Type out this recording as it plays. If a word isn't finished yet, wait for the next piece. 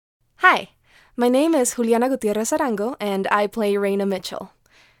Hi, my name is Juliana Gutierrez Arango, and I play Raina Mitchell.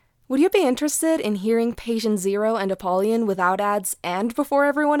 Would you be interested in hearing Patient Zero and Apollyon without ads and before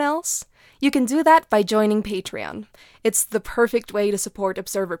everyone else? You can do that by joining Patreon. It's the perfect way to support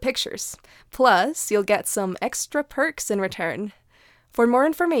Observer Pictures. Plus, you'll get some extra perks in return. For more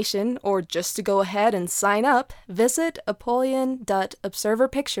information, or just to go ahead and sign up, visit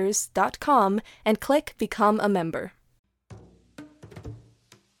apollyon.observerpictures.com and click Become a Member.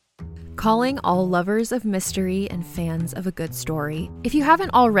 Calling all lovers of mystery and fans of a good story. If you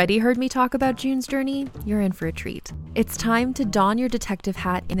haven't already heard me talk about June's Journey, you're in for a treat. It's time to don your detective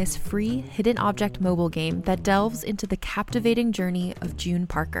hat in this free hidden object mobile game that delves into the captivating journey of June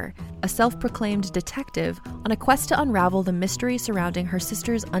Parker, a self-proclaimed detective on a quest to unravel the mystery surrounding her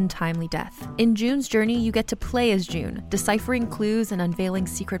sister's untimely death. In June's Journey, you get to play as June, deciphering clues and unveiling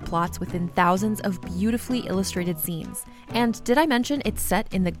secret plots within thousands of beautifully illustrated scenes. And did I mention it's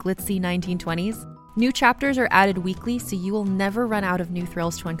set in the glitzy 1920s? New chapters are added weekly, so you will never run out of new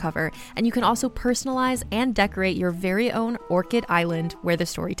thrills to uncover, and you can also personalize and decorate your very own Orchid Island where the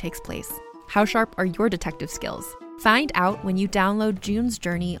story takes place. How sharp are your detective skills? Find out when you download June's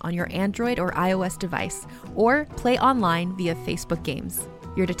Journey on your Android or iOS device, or play online via Facebook Games.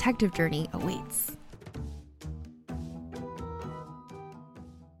 Your detective journey awaits.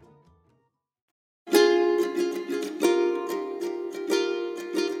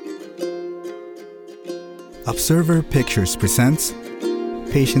 Observer Pictures presents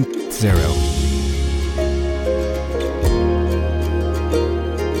Patient Zero.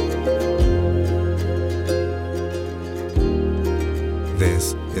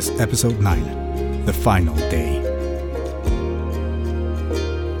 This is Episode 9, The Final Day.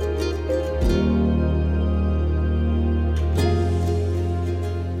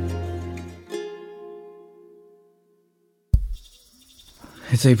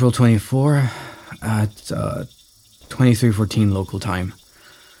 It's April 24 at 23:14 local time.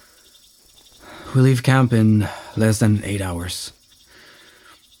 We leave camp in less than 8 hours.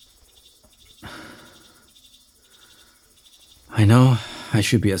 I know I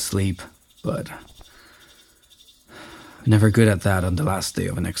should be asleep, but never good at that on the last day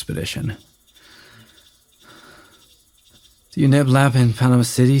of an expedition. The UNEB lab in Panama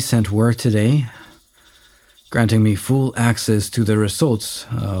City sent word today, granting me full access to the results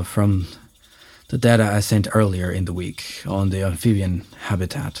from the data I sent earlier in the week on the amphibian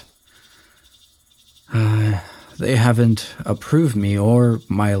habitat. They haven't approved me or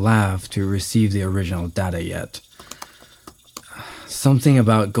my lab to receive the original data yet. Something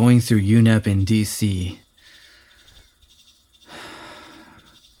about going through UNEP in DC.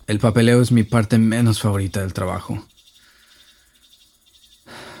 El papeleo es mi parte menos favorita del trabajo.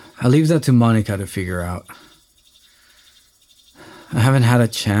 I'll leave that to Monica to figure out. I haven't had a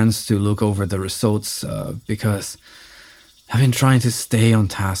chance to look over the results because I've been trying to stay on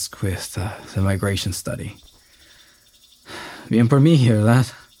task with the migration study. Bien por mí, ¿verdad?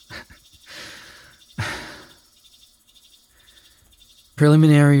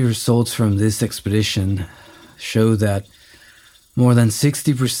 Preliminary results from this expedition show that more than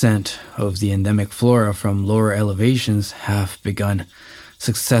 60% of the endemic flora from lower elevations have begun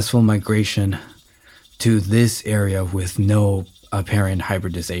successful migration to this area with no apparent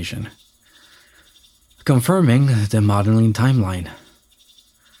hybridization, confirming the modeling timeline.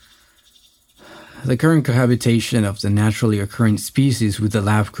 The current cohabitation of the naturally occurring species with the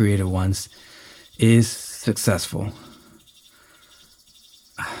lab-created ones is successful.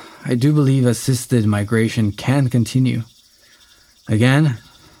 I do believe assisted migration can continue. Again,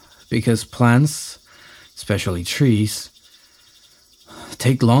 because plants, especially trees,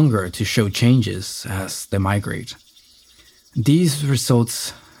 take longer to show changes as they migrate. These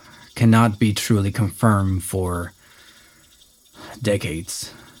results cannot be truly confirmed for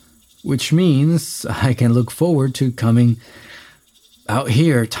decades, which means I can look forward to coming out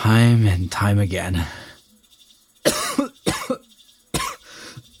here time and time again.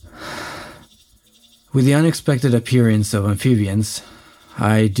 With the unexpected appearance of amphibians,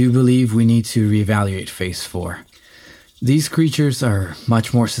 I do believe we need to reevaluate Phase 4. These creatures are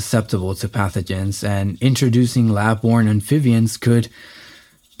much more susceptible to pathogens, and introducing lab-borne amphibians could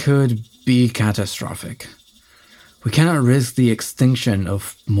be catastrophic. We cannot risk the extinction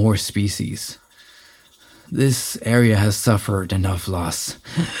of more species. This area has suffered enough loss.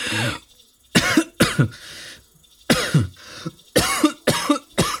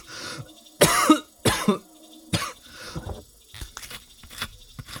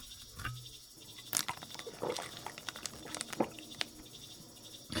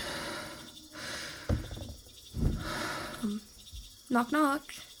 Knock,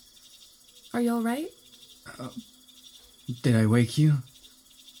 knock. Are you alright? Did I wake you?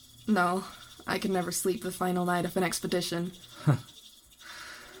 No, I could never sleep the final night of an expedition.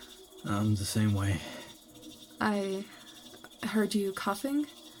 I'm the same way. I heard you coughing.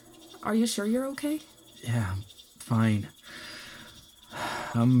 Are you sure you're okay? Yeah, I'm fine.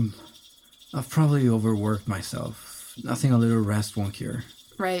 I've probably overworked myself. Nothing a little rest won't cure.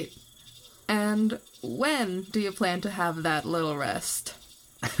 Right. And when do you plan to have that little rest?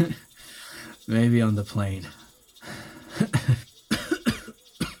 Maybe on the plane.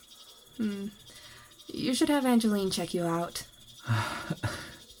 You should have Angeline check you out.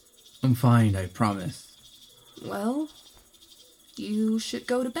 I'm fine, I promise. Well, you should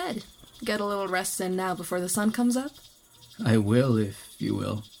go to bed. Get a little rest in now before the sun comes up. I will, if you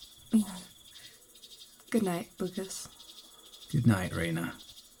will. Good night, Lucas. Good night, Reina.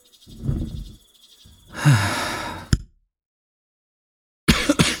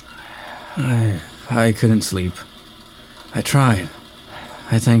 I couldn't sleep. I tried.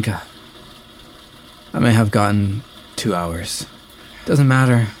 I think I may have gotten 2 hours. Doesn't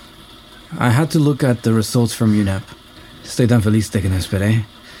matter. I had to look at the results from UNEP. Estoy tan feliz de que no esperé.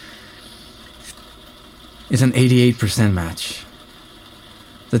 It's an 88% match.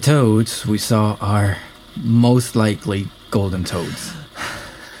 The toads we saw are most likely golden toads.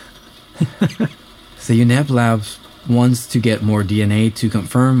 The UNEP lab wants to get more DNA to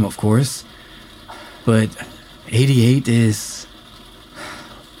confirm, of course. But 88 is...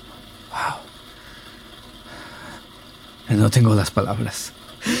 Wow. No tengo las palabras.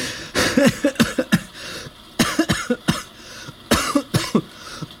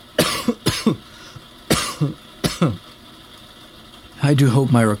 I do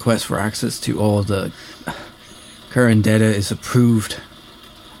hope my request for access to all the current data is approved,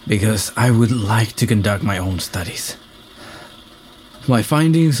 because I would like to conduct my own studies. My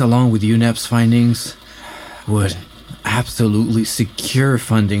findings, along with UNEP's findings, would absolutely secure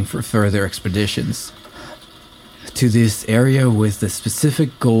funding for further expeditions to this area with the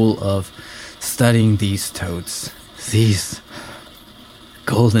specific goal of studying these toads. These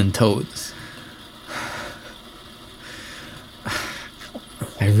golden toads.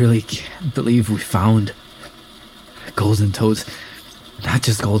 I really can't believe we found golden toads. Not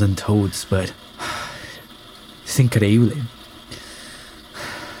just golden toads, but es increíble.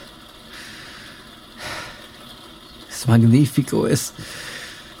 Es magnífico, es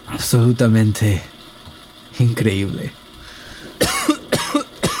absolutamente increíble.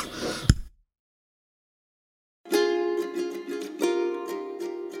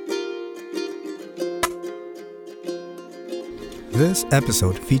 This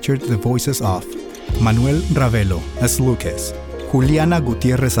episode featured the voices of Manuel Ravelo as Lucas, Juliana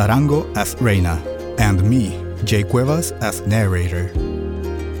Gutierrez Arango as Reina, and me, Jay Cuevas, as narrator.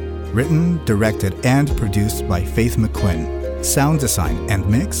 Written, directed, and produced by Faith McQuinn. Sound design and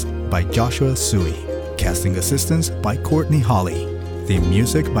mix by Joshua Sui. Casting assistance by Courtney Holly. Theme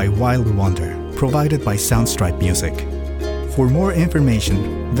music by Wild Wonder, provided by Soundstripe Music. For more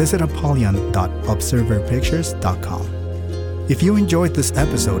information, visit apollyon.observerpictures.com. If you enjoyed this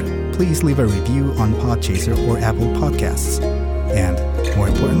episode, please leave a review on Podchaser or Apple Podcasts. And, more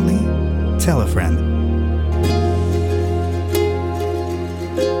importantly, tell a friend.